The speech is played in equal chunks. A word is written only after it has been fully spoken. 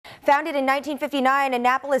Founded in 1959,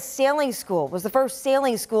 Annapolis Sailing School was the first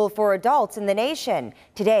sailing school for adults in the nation.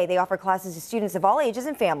 Today, they offer classes to students of all ages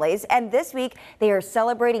and families, and this week, they are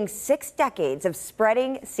celebrating 6 decades of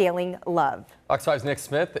spreading sailing love. Fox 5's Nick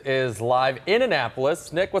Smith is live in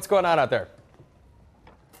Annapolis. Nick, what's going on out there?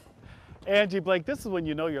 Angie, Blake, this is when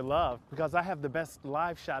you know you're loved because I have the best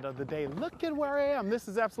live shot of the day. Look at where I am. This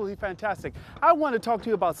is absolutely fantastic. I want to talk to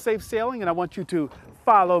you about safe sailing, and I want you to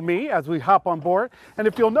follow me as we hop on board. And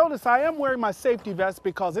if you'll notice, I am wearing my safety vest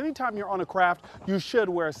because anytime you're on a craft, you should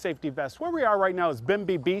wear a safety vest. Where we are right now is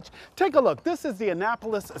Bimby Beach. Take a look. This is the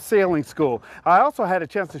Annapolis Sailing School. I also had a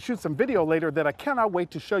chance to shoot some video later that I cannot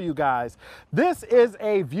wait to show you guys. This is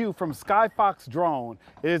a view from Skyfox drone.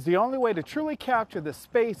 It is the only way to truly capture the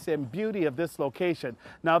space and beauty of this location.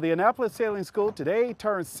 Now, the Annapolis Sailing School today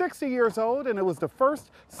turns 60 years old, and it was the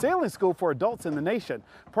first sailing school for adults in the nation.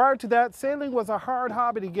 Prior to that, sailing was a hard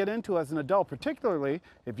hobby to get into as an adult, particularly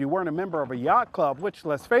if you weren't a member of a yacht club, which,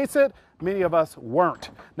 let's face it, many of us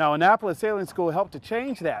weren't. Now, Annapolis Sailing School helped to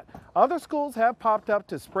change that. Other schools have popped up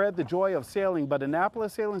to spread the joy of sailing, but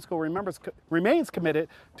Annapolis Sailing School remains committed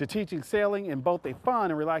to teaching sailing in both a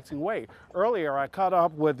fun and relaxing way. Earlier, I caught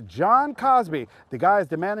up with John Cosby. The guy is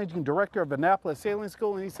the managing director of Annapolis Sailing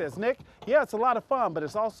School, and he says, Nick, yeah, it's a lot of fun, but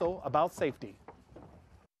it's also about safety.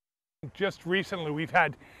 Just recently, we've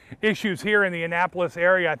had issues here in the Annapolis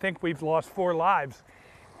area. I think we've lost 4 lives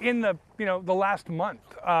in the last month.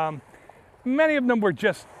 Many of them were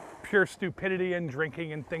just pure stupidity and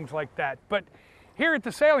drinking and things like that. But here at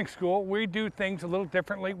the sailing school, we do things a little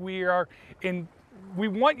differently. We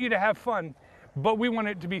want you to have fun, but we want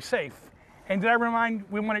it to be safe. And did I remind,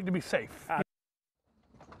 we want it to be safe.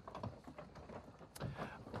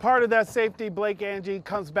 Part of that safety, Blake, Angie,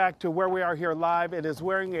 comes back to where we are here live. It is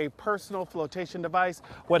wearing a personal flotation device.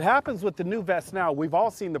 What happens with the new vests now, we've all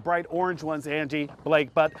seen the bright orange ones, Angie,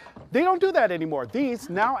 Blake, but they don't do that anymore. These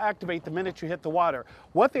now activate the minute you hit the water.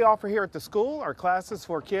 What they offer here at the school are classes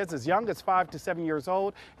for kids as young as 5 to 7 years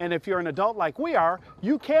old. And if you're an adult like we are,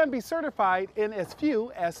 you can be certified in as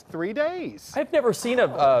few as 3 days. I've never seen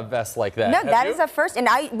a vest like that. No, that is a first. And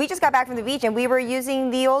we just got back from the beach and we were using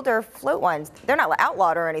the older float ones. They're not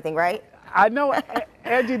outlawed or anything, right? I know,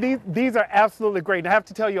 Angie, these are absolutely great. And I have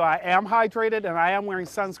to tell you, I am hydrated and I am wearing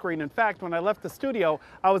sunscreen. In fact, when I left the studio,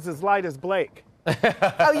 I was as light as Blake.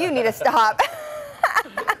 Oh, you need to stop.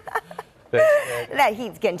 Thanks, Nick. That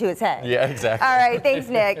heat's getting to his head. Yeah, exactly. All right, thanks,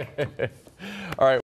 Nick. All right.